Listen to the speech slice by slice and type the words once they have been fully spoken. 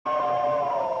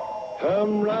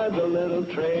Come ride the little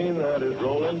train that is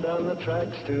rolling down the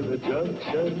tracks to the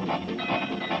junction.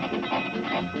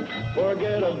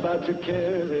 Forget about your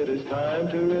cares, it is time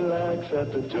to relax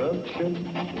at the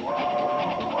junction.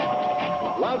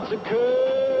 Lots of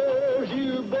curves,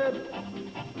 you bet,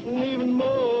 and even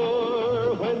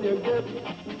more when you get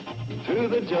to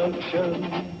the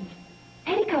junction.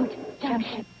 Petticoat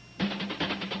Junction.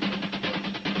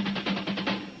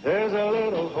 There's a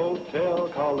little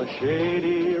hotel called the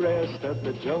Shady Rest at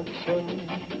the junction.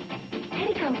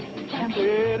 Petticoat Junction.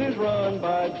 It is run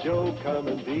by Joe. Come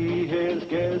and be his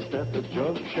guest at the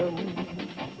junction.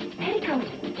 Petticoat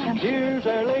Junction. Here's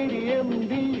our lady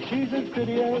M.D. She's as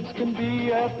pretty as can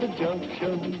be at the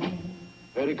junction.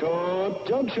 Petticoat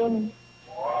Junction.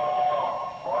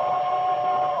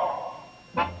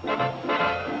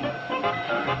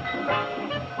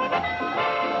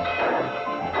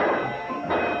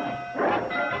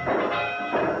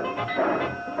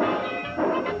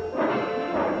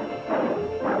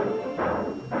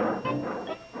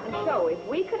 So, if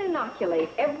we could inoculate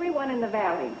everyone in the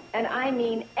valley, and I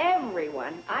mean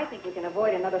everyone, I think we can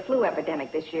avoid another flu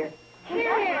epidemic this year.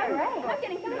 Here, here. I'm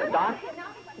getting some. Doc,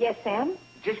 Yes, Sam?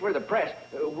 just for the press,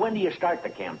 when do you start the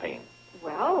campaign?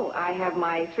 Well, I have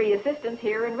my 3 assistants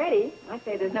here and ready. I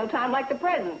say there's no time like the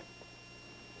present.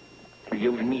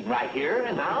 You mean right here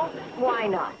and now? Why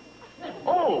not?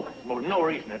 Oh, well, no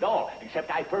reason at all,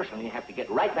 except I personally have to get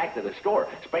right back to the store,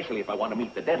 especially if I want to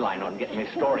meet the deadline on getting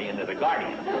this story into the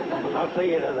Guardian. I'll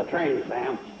see you to the train,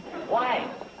 Sam. Why?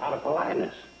 Out of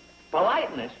politeness.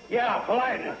 Politeness? Yeah,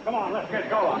 politeness. Come on, let's get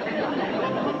going.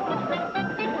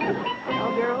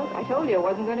 Well, girls, I told you it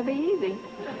wasn't going to be easy.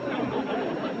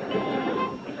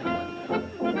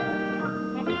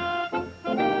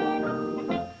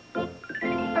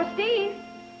 Oh, Steve,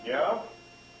 Yeah?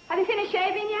 have you finished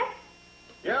shaving yet?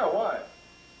 Yeah, why?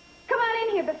 Come on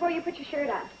in here before you put your shirt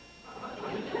on.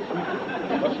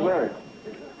 What's the matter?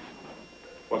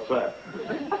 What's that?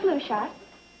 A flu shot.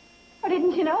 Oh,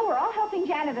 didn't you know? We're all helping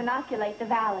Janet inoculate the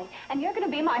valley. And you're going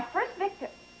to be my first victim.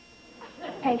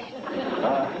 Patient.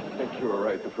 I think you were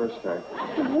right the first time.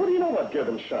 What do you know about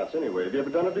giving shots anyway? Have you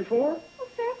ever done it before? Oh,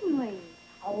 certainly.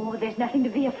 Oh, there's nothing to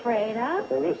be afraid of.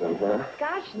 There isn't, huh?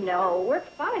 Gosh, no. We're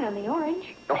fine on the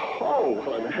orange. Oh,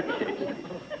 well, in that case.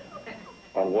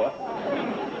 On what?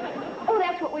 Oh,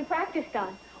 that's what we practiced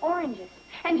on. Oranges.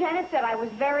 And Janet said I was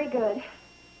very good.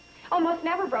 Almost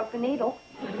never broke the needle.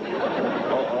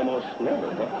 Oh, almost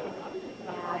never, huh?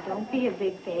 Now, don't be a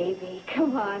big baby.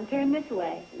 Come on, turn this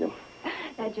way. Yeah.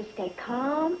 Now, just stay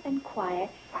calm and quiet.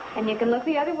 And you can look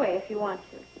the other way if you want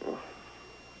to.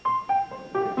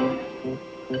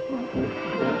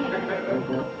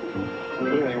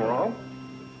 Anything wrong?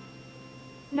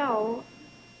 No,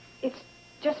 it's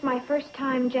just my first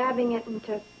time jabbing it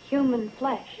into human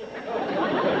flesh.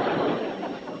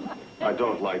 I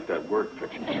don't like that word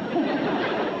picture.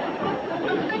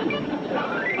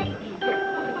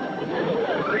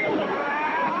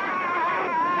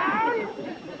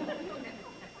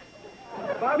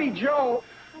 Bobby Joe,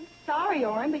 I'm sorry,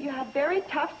 Orrin, but you have very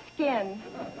tough skin.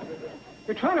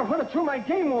 you're trying to put it through my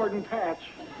game warden patch.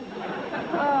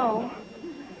 Oh.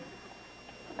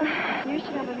 You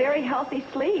should have a very healthy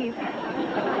sleeve.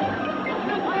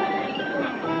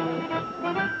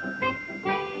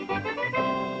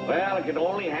 Well, it can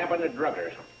only happen to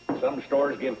druggers. Some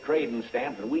stores give trading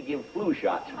stamps and we give flu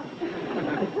shots.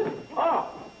 Oh,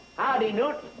 howdy,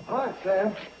 Newt. Hi,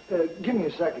 Sam. Give me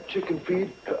a sack of chicken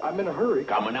feed. I'm in a hurry.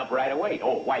 Coming up right away.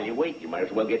 Oh, while you wait, you might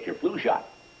as well get your flu shot.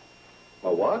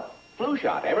 A what? Flu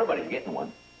shot. Everybody's getting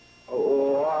one.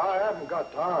 Oh, I haven't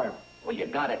got time. Well, you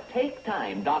gotta take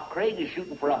time. Doc Craig is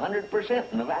shooting for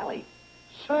 100% in the valley.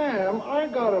 Sam, I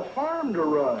got a farm to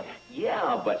run.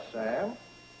 Yeah, but... Sam,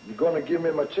 you gonna give me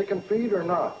my chicken feed or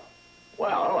not?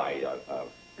 Well,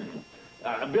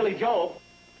 Billy Joe.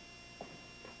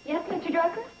 Yes, Mr.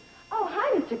 Drucker? Oh,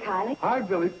 hi, Mr. Kiley. Hi,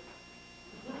 Billy.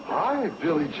 Hi,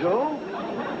 Billy Joe.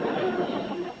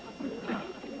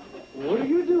 What are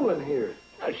you doing here?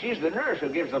 She's the nurse who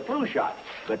gives the flu shot,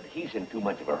 but he's in too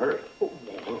much of a hurry.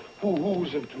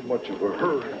 Who's in too much of a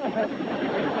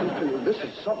hurry? This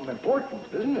is something important,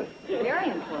 isn't it?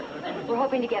 Very important. We're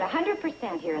hoping to get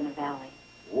 100% here in the valley.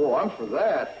 Oh, I'm for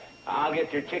that. I'll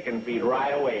get your chicken feed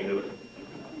right away, Newt.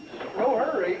 No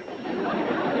hurry.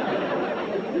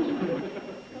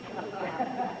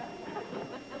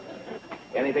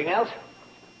 Anything else?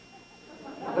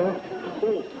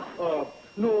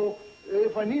 No.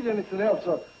 If I need anything else,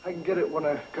 I can get it when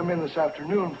I come in this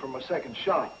afternoon for my second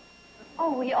shot.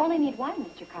 Oh, we only need one,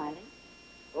 Mr. Kiley.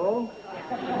 Oh?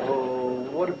 Oh,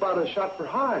 what about a shot for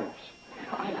hives?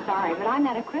 Oh, I'm sorry, but I'm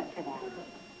not equipped for that.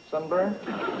 Sunburn?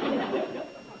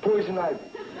 Poison ivy?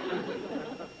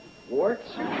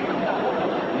 Warts?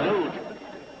 Newt,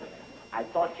 I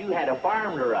thought you had a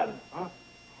farm to run. Huh?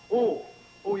 Oh,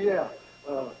 yeah.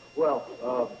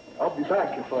 I'll be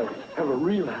back if I have a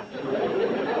relapse.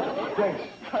 Thanks.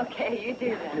 Okay, you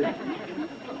do that.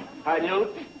 Hi,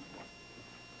 Newt.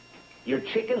 Your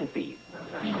chicken feed.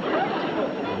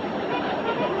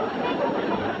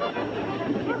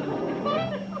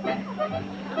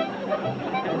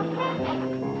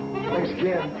 Thanks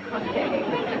again. Okay.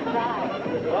 Bye.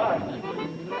 Bye.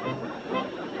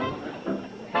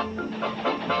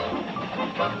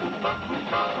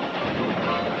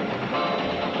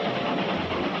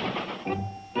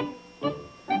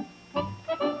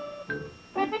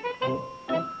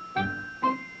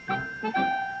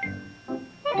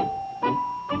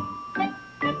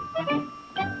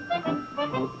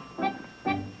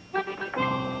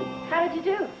 How did you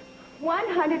do?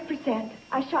 100%.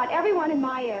 I shot everyone in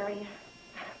my area.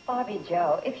 Bobby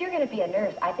Joe, if you're going to be a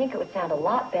nurse, I think it would sound a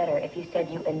lot better if you said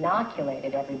you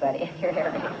inoculated everybody in your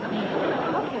area.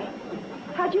 Okay.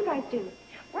 How'd you guys do?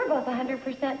 We're both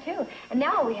 100% too. And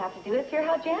now all we have to do is hear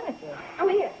how Janet did. Oh,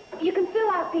 here. You can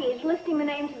fill out these listing the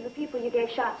names of the people you gave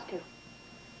shots to.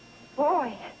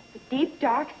 Boy, the deep,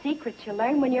 dark secrets you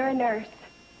learn when you're a nurse.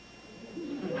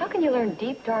 How can you learn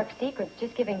deep, dark secrets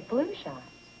just giving flu shots?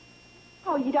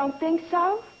 Oh, you don't think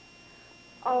so?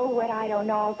 Oh, what I don't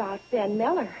know about Ben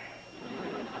Miller.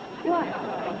 What?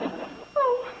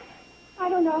 Oh, I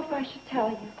don't know if I should tell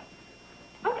you.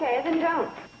 Okay, then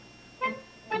don't.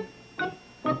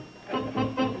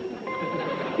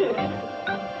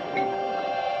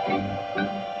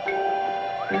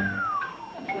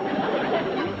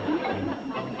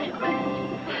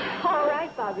 All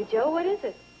right, Bobby Joe, what is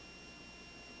it?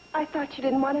 I thought you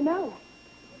didn't want to know.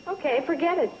 Okay,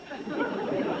 forget it.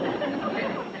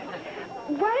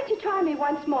 Why don't you try me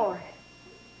once more?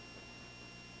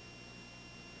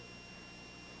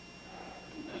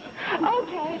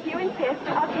 Okay, if you insist,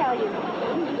 I'll tell you.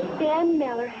 Ben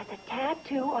Miller has a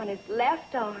tattoo on his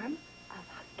left arm of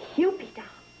a Cupid doll.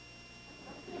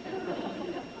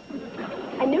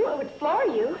 I knew it would floor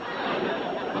you.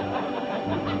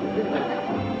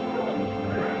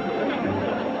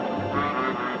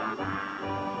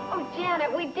 Oh,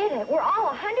 Janet, we did it. We're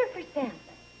all 100%.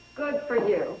 Good for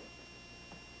you.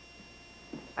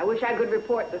 I wish I could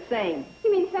report the same.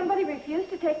 You mean somebody refused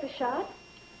to take the shot?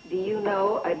 Do you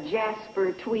know a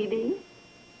Jasper Tweedy?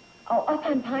 Oh, up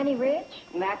on Piney Ridge?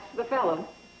 That's the fellow.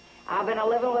 I've been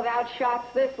a-living without shots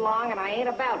this long, and I ain't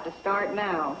about to start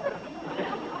now.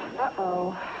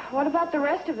 Uh-oh. What about the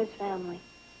rest of his family?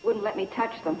 Wouldn't let me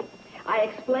touch them. I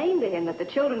explained to him that the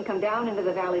children come down into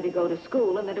the valley to go to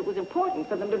school and that it was important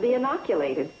for them to be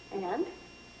inoculated. And?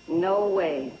 No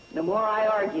way. The more I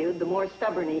argued, the more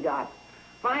stubborn he got.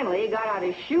 Finally, he got out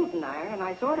his shooting iron, and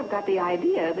I sort of got the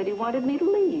idea that he wanted me to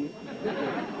leave.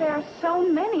 There are so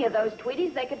many of those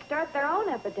Tweedies, they could start their own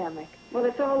epidemic. Well,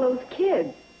 it's all those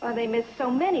kids. Why, they missed so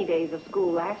many days of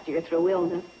school last year through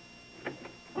illness.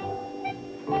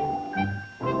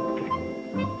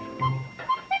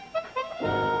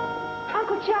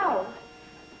 Uncle Joe,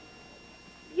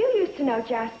 you used to know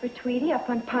Jasper Tweedy up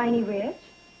on Piney Ridge.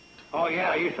 Oh,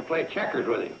 yeah, I used to play checkers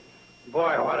with him.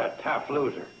 Boy, what a tough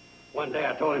loser. One day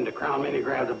I told him to crown me and he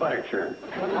grabbed the butter churn.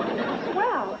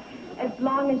 Well, as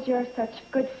long as you're such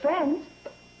good friends,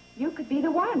 you could be the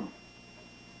one.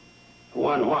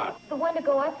 One what? The one to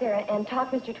go up there and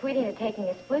talk Mr. Tweedy into taking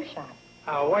his flu shot.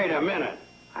 Oh, wait a minute.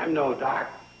 I'm no doc.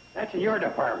 That's in your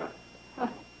department.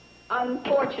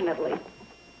 Unfortunately.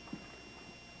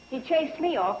 He chased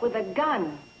me off with a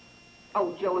gun.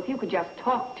 Oh, Joe, if you could just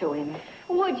talk to him.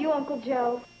 Would you, Uncle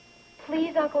Joe?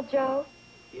 Please, Uncle Joe?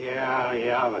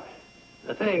 Yeah, but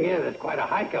the thing is, it's quite a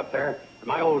hike up there.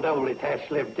 My old double-detached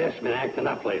slip disc's been acting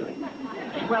up lately.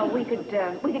 Well, we could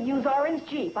use Orin's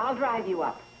Jeep. I'll drive you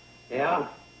up. Yeah?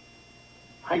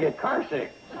 I get car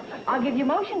sick. I'll give you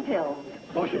motion pills.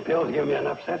 Motion pills give me an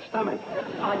upset stomach.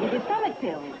 I'll give you stomach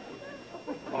pills.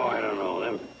 Oh, I don't know.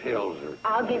 Them pills are...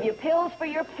 I'll give you pills for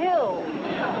your pills.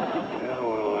 Yeah,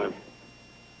 well,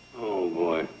 oh,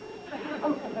 boy.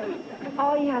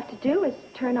 All you have to do is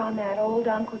turn on that old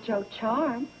Uncle Joe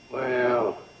charm.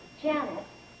 Well... Janet,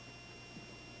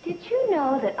 did you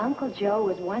know that Uncle Joe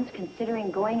was once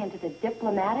considering going into the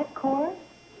diplomatic corps?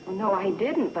 Well, no, I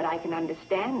didn't, but I can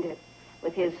understand it.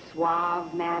 With his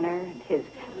suave manner, and his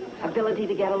ability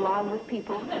to get along with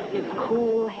people, his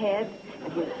cool head,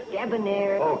 and his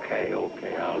debonair... Okay,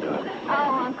 I'll do it.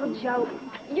 Oh, Uncle Joe,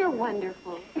 you're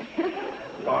wonderful.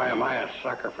 Boy, am I a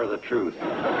sucker for the truth.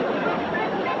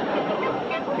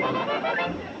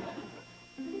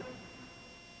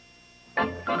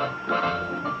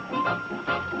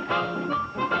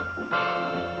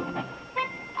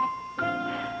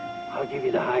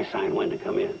 me the high sign when to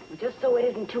come in. Just so it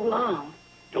isn't too long.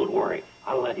 Don't worry.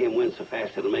 I'll let him win so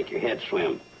fast it'll make your head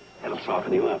swim. That'll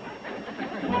soften him up.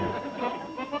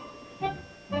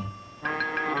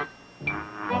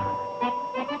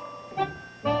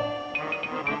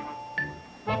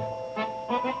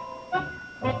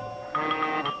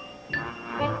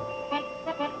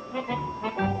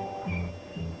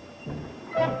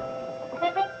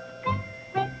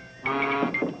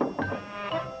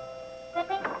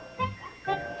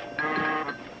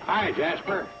 Hi,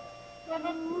 Jasper.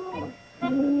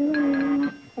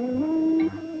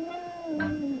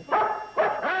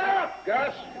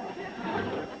 Gus?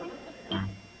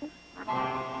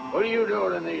 What are you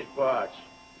doing in these parts?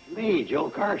 Me, Joe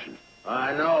Carson.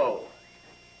 I know.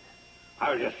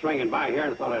 I was just swinging by here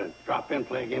and thought I'd drop in,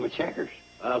 play a game of checkers.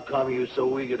 How come you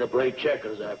so eager to play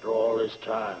checkers after all this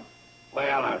time?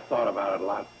 Well, I've thought about it a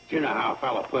lot. You know how a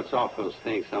fella puts off those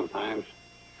things sometimes.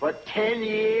 For 10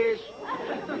 years?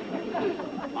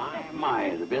 My,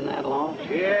 has it been that long?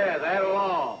 Yeah, that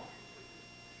long.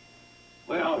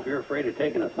 Well, if you're afraid of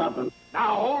taking a thumping...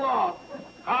 Now, hold on.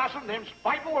 Carson, them's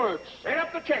fighting words. Set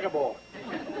up the checkerboard.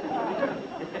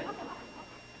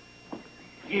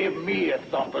 Give me a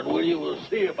thumping, will you? We'll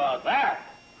see about that.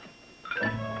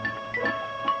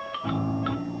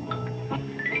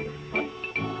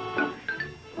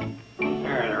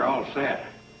 There, they're all set.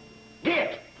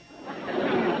 Get!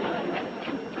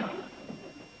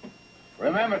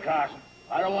 Remember, Carson,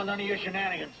 I don't want none of your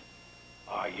shenanigans.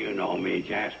 Oh, you know me,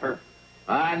 Jasper.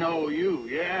 I know you,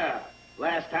 yeah.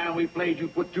 Last time we played, you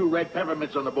put 2 red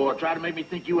peppermints on the board, tried to make me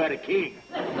think you had a king.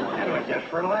 That was just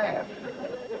for a laugh.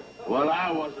 Well,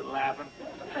 I wasn't laughing.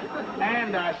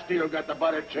 And I still got the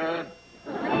butter churn.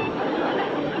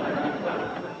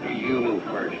 You move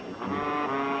first.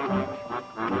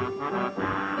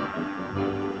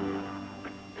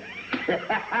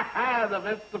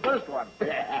 That's the first one.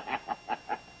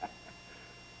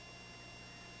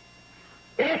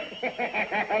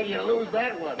 You lose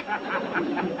that one.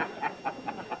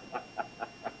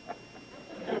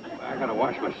 I gotta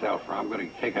watch myself, or I'm gonna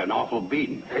take an awful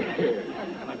beating.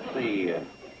 Let's see.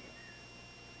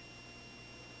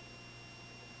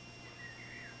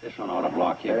 This one ought to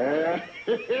block you.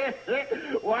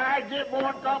 Why, I get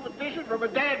more competition from a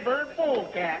dad-bird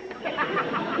polecat.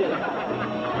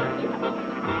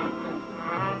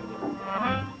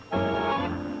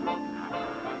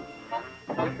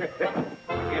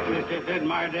 Guess this just isn't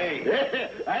my day.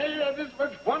 I ain't had this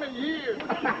much fun in years.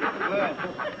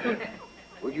 Good.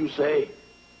 What'd you say?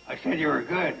 I said you were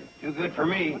good. Too good for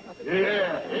me.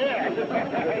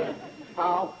 Yeah.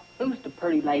 Oh, who's the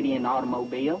pretty lady in the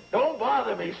automobile? Don't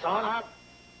bother me, son.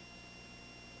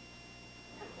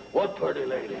 What pretty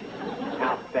lady?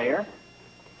 Out there.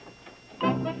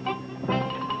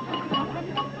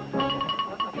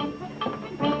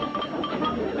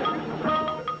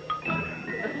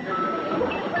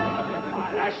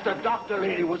 That's the doctor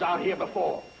lady was out here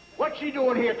before. What's she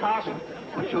doing here, Carson?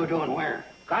 What you doing where?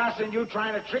 Carson, you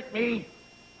trying to trick me?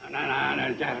 No,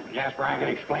 Jasper, I can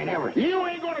explain everything. You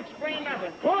ain't gonna explain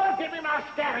nothing. Pull up, give me my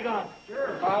scatter gun.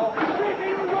 Sure. Oh.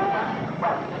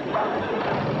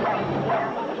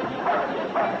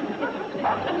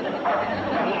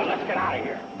 Come on, let's get out of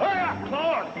here. Hurry up,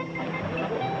 Claude.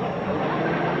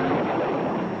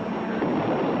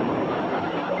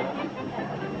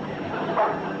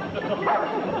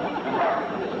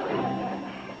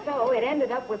 So it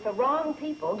ended up with the wrong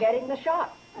people getting the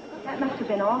shot. That must have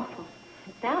been awful.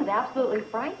 It sounds absolutely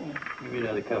frightening. Give me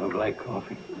another cup of black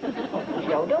coffee.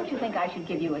 Joe, don't you think I should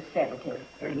give you a sedative?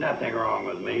 There's nothing wrong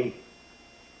with me.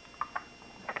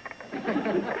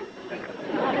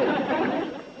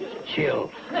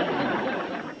 Chills.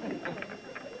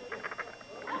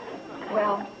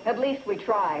 Well, at least we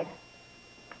tried.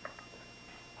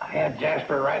 I had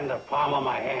Jasper right in the palm of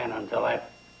my hand until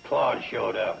that Claude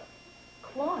showed up.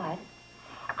 Claude?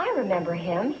 I remember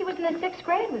him. He was in the 6th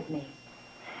grade with me.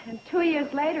 And 2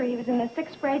 years later, he was in the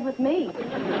 6th grade with me.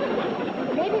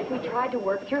 Maybe if we tried to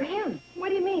work through him. What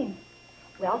do you mean?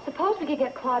 Well, suppose we could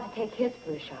get Claude to take his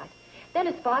flu shot. Then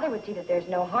his father would see that there's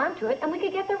no harm to it, and we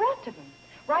could get the rest of them.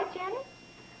 Right, Janet?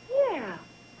 Yeah.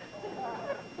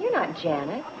 You're not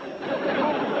Janet.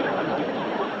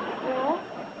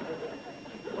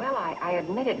 Well, I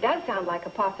admit it does sound like a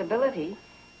possibility.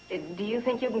 Do you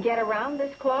think you can get around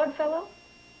this Claude fellow?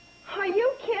 Are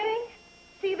you kidding?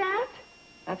 See that?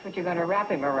 That's what you're going to wrap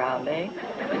him around, eh?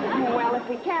 Well, if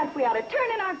we can't, we ought to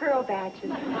turn in our girl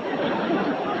badges.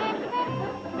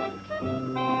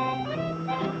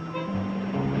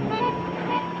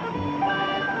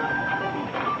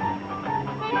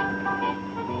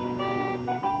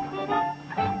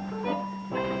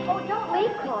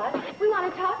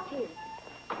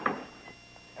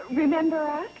 Remember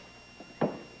us?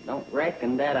 Don't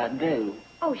reckon that I do.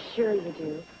 Oh, sure you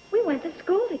do. We went to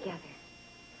school together.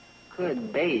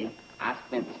 Could be. I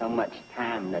spent so much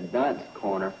time in the dunce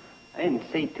corner, I didn't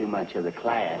see too much of the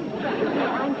class.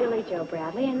 I'm Billy Joe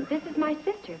Bradley, and this is my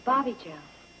sister, Bobby Joe.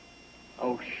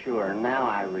 Oh, sure. Now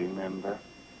I remember.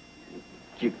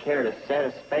 Would you care to set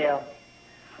a spell?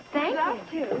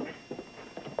 Thank you.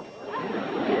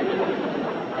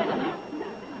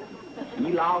 You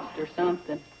lost or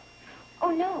something? Oh,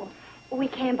 no. We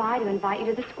came by to invite you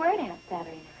to the square dance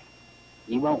Saturday night.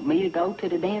 You want me to go to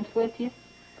the dance with you?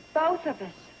 Both of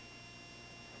us.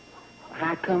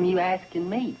 How come you asking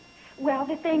me? Well,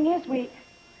 the thing is, well...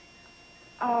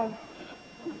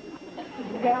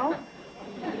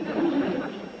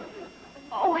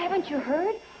 Oh, haven't you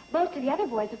heard? Most of the other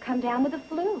boys have come down with the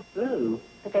flu. Flu?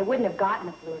 But they wouldn't have gotten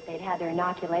the flu if they'd had their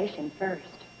inoculation first.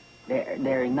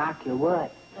 Their inoculation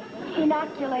what?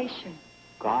 Inoculation.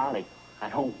 Golly, I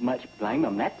don't much blame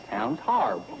them. That sounds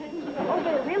horrible. Oh,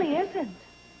 but it really isn't.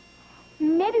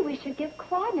 Maybe we should give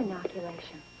Claude an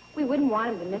inoculation. We wouldn't want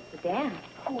him to miss the dance.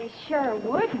 Oh, we sure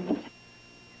wouldn't.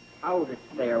 Hold it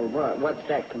there. What's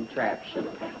that contraption?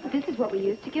 This is what we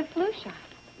use to give flu shots.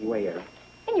 Where?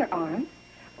 In your arm.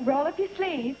 Roll up your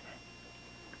sleeve.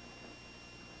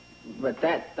 But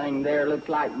that thing there looks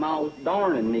like Ma's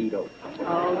darning needle.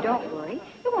 Oh, don't worry.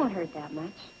 It won't hurt that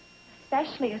much.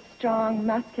 Especially a strong,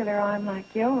 muscular arm like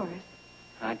yours.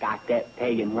 I got that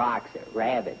pegging rocks at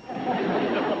Rabbit.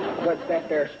 What's that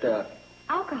there stuff?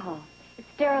 Alcohol. It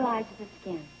sterilizes the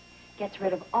skin. Gets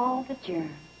rid of all the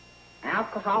germs.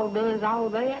 Alcohol does all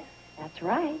that? That's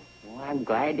right. Well, I'm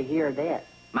glad to hear that.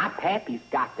 My pappy's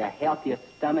got the healthiest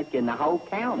stomach in the whole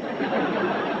county.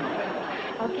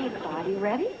 Okay, Claude, you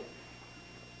ready?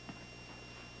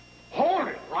 Hold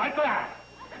it right there.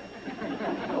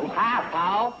 Oh, hi,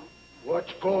 Paul.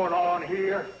 What's going on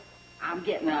here? I'm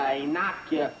getting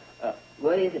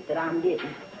what is it that I'm getting?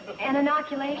 An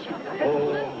inoculation.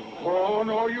 Oh,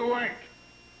 no, you ain't.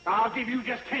 I'll give you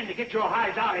just 10 to get your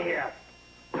hides out of here.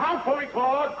 Count for me,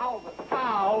 Claude. Oh, but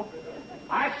Paul.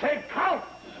 I said count.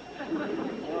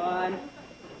 1,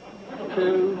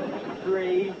 2,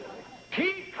 3.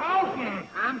 Keep counting.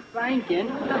 I'm thinking.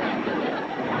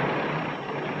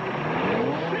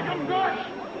 Sick 'em guts.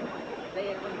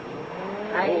 7,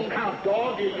 Oh, 8. count,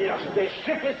 dog. Yes, the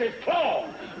sickest is 12.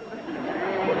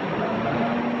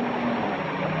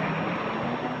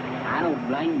 I don't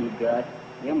blame you, Gus.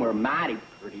 Them were mighty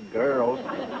pretty girls.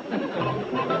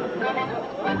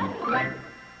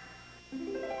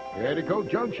 Petticoat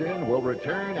Junction will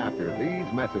return after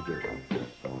these messages.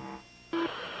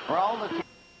 For all the...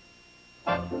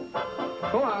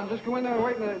 Go on, just go in there and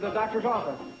wait in the doctor's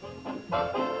office.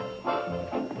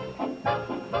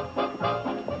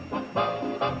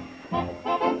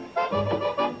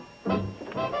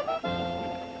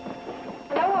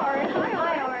 Hello, Orange.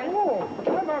 Hi, Orange. Oh,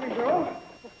 hi, Bobby Joe.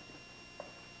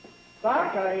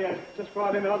 Doc, I just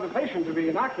brought in another patient to be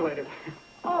inoculated.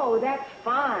 Oh, that's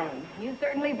fine. You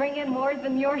certainly bring in more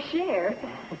than your share.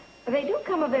 They do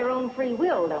come of their own free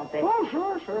will, don't they? Oh,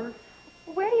 sure.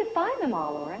 Where do you find them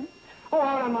all, Oren? Oh,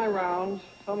 out on my rounds.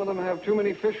 Some of them have too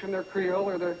many fish in their creel,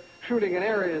 or they're shooting in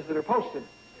areas that are posted.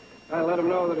 I let them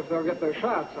know that if they'll get their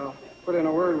shots, I'll put in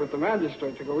a word with the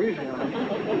magistrate to go easy on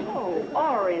them. Oh,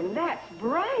 Orin, that's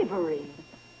bribery.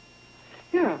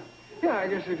 Yeah, I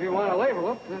guess if you want to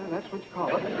label it, that's what you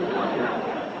call it.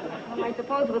 Well, I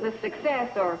suppose with the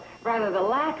success, or rather the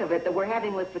lack of it, that we're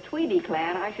having with the Tweedy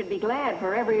clan, I should be glad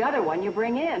for every other one you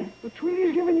bring in. The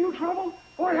Tweedy's giving you trouble?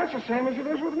 Boy, that's the same as it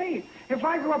is with me. If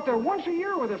I go up there once a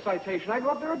year with a citation, I go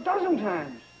up there 12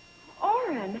 times.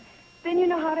 Oren, then you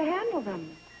know how to handle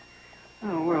them.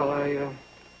 Oh, well,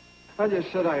 I just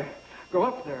said I go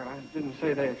up there. I didn't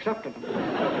say they accepted them.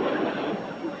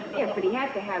 Yes, but he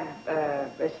has to have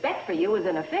respect for you as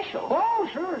an official. Oh,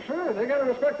 sure. They got to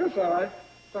respect this, all right.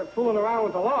 Start fooling around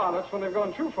with the law, that's when they've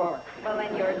gone too far. Well,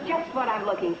 then you're just what I'm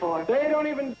looking for. They don't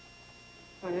even...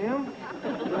 I am?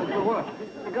 For what?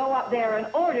 Go up there and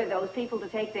order those people to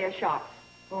take their shots.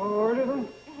 Order them?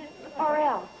 Or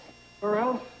else. Or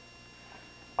else?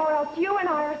 Or else you and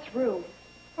I are through.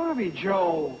 Bobby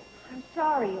Joe. I'm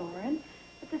sorry, Oren,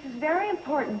 but this is very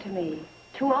important to me.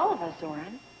 To all of us,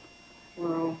 Oren.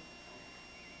 Well...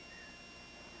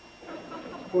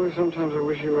 Boy, sometimes I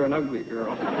wish you were an ugly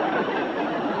girl.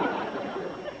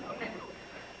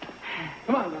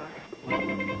 Come on, Doc.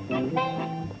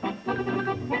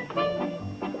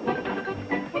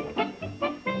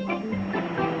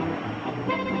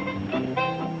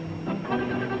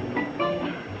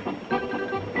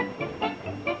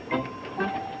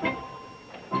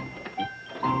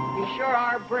 You sure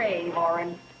are brave,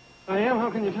 Oren. I am? How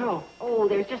can you tell? Oh,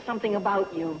 there's just something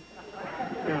about you.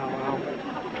 Yeah, well.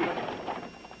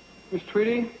 Miss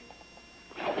Tweedy?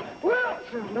 Well,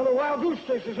 it's another wild goose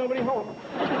chase. There's nobody home.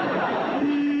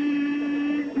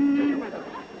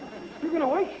 You're going to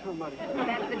wake somebody.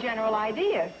 That's the general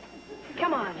idea.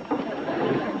 Come on.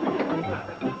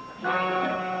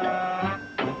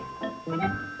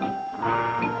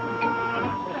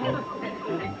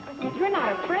 You're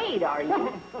not afraid, are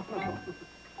you?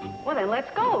 Well, then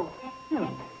let's go.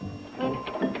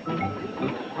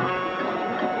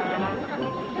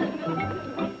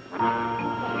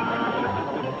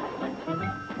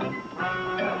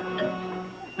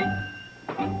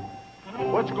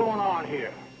 What's going on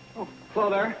here? Oh, hello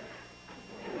there.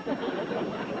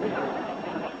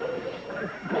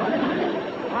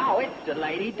 Oh, it's the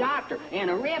lady doctor and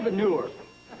a revenuer.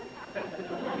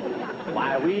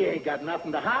 Why, we ain't got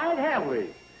nothing to hide, have we?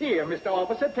 Here, Mr.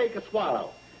 Officer, take a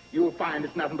swallow. You'll find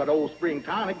it's nothing but old spring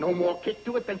tonic. No more kick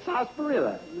to it than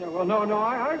sarsaparilla. Yeah, well, no,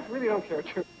 I really don't care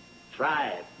to. Try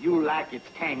it. You'll like its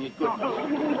tangy goodness.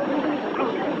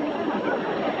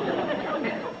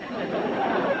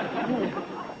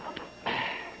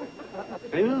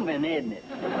 Moving, isn't it?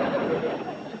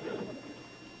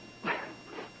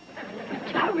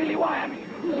 It's not really why I'm here.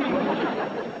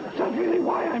 It's not really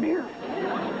why I'm here.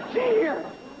 See here.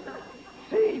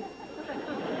 See?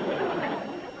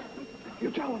 You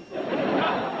tell him.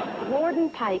 Warden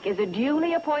Pike is a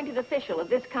duly appointed official of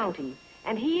this county,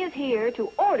 and he is here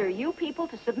to order you people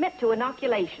to submit to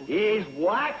inoculation. Is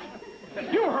what?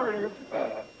 You heard her.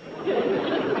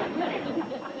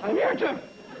 I'm here to...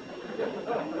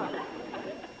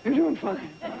 You're doing fine.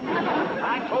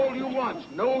 I told you once,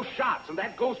 no shots, and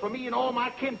that goes for me and all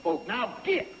my kinfolk. Now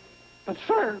get. But,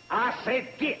 sir... I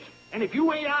said get. And if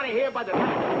you ain't out of here by the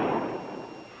time...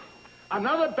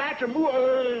 Another batch of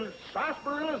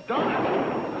sarsaparillas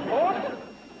done. Boss,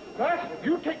 Gus,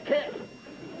 you take care.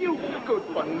 You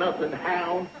good-for-nothing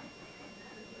hound.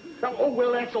 Oh,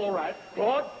 well, that's all right.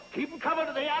 Claude, keep them covered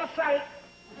till they out of sight.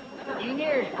 In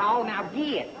yours, Paul. Now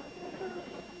get.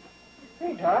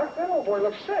 Hey, Doc, that old boy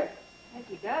looks sick. Yes,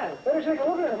 he does. Better take a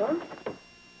look at him, huh?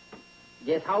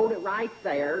 Just hold it right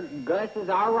there. Gus is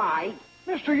all right.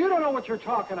 Mister, you don't know what you're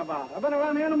talking about. I've been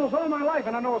around animals all my life,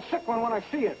 and I know a sick one when I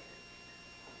see it.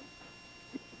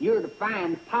 You're to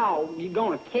find Paul. You're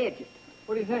going to catch it.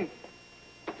 What do you think?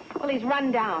 Well, he's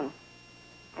run down.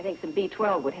 I think some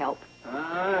B12 would help.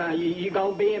 You're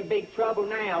going to be in big trouble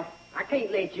now. I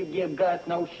can't let you give Gus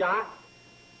no shot.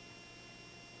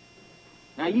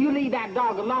 Now, you leave that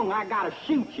dog alone, I got to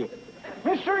shoot you.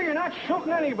 Mister, you're not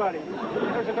shooting anybody.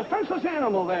 There's a defenseless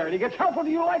animal there, and he gets help whether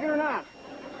you like it or not.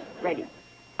 Ready.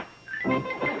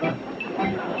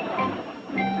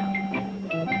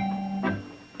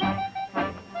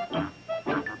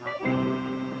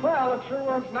 Well, it sure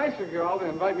was nice of you all to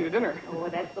invite me to dinner. Oh,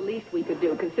 that's the least we could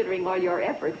do, considering all your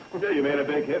efforts. Yeah, you made a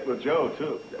big hit with Joe,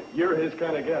 too. You're his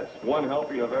kind of guest. One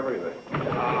helping of everything.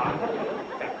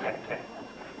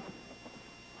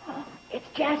 It's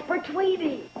Jasper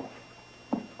Tweedy.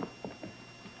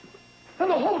 And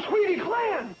the whole Tweedy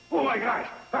clan! Oh, my gosh.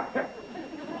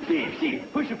 Steve,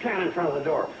 push your can in front of the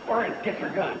door, or get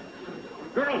your gun.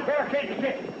 Girls, barricade the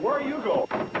kitchen. Where you go?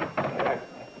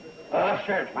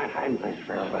 Upstairs, my hiding place is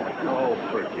real bad. Oh,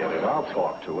 forget it. I'll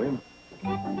talk to him.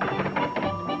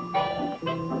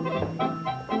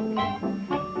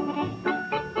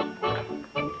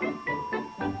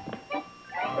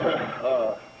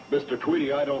 Mr.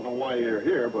 Tweedy, I don't know why you're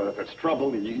here, but if it's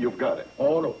trouble, you've got it.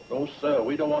 Oh, no, sir.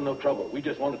 We don't want no trouble. We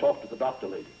just want to talk to the doctor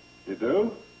lady. You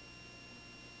do?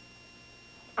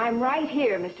 I'm right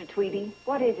here, Mr. Tweedy.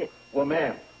 What is it? Well,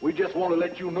 ma'am, we just want to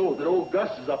let you know that old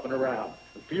Gus is up and around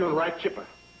and feeling right chipper.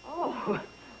 Oh,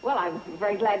 well, I'm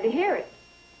very glad to hear it.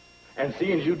 And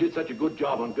seeing as you did such a good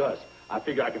job on Gus, I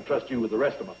figure I can trust you with the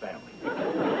rest of my family.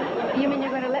 You mean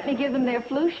you're going to let me give them their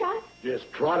flu shot?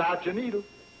 Just trot out your needle.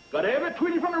 Got every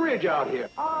Tweety from the ridge out here.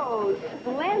 Oh,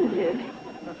 splendid.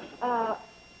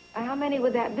 How many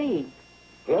would that be?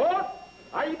 Claude,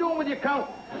 how you doing with your count?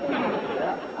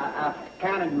 I've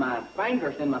counted my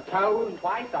fingers and my toes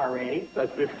twice already.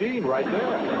 That's 15 right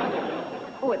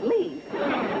there. Oh, at least.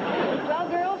 Well,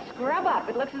 girls, scrub up.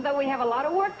 It looks as though we have a lot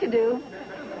of work to do.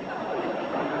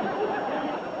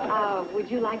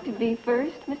 Would you like to be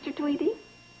first, Mr. Tweedy?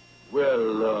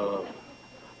 Well,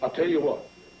 I'll tell you what.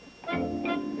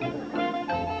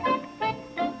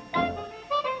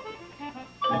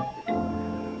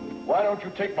 Why don't you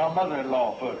take my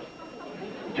mother-in-law first?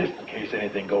 Just in case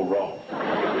anything go wrong.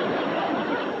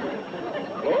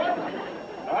 Lord,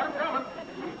 I'm coming.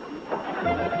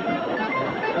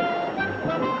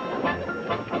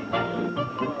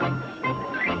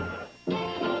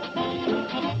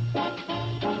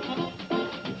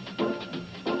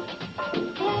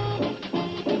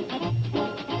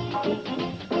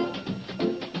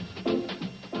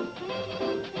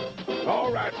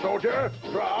 All right, soldier.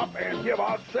 Drop and give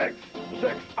us 6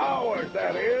 hours,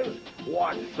 that is.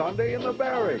 Watch Sunday in the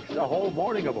Barracks, a whole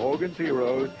morning of Hogan's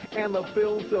Heroes and the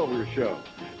Phil Silvers Show.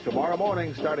 Tomorrow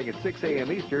morning, starting at 6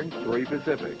 a.m. Eastern, 3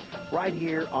 Pacific, right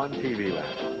here on TV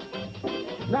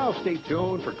Land. Now stay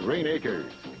tuned for Green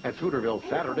Acres as Hooterville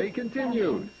Saturday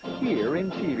continues here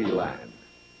in TV Land.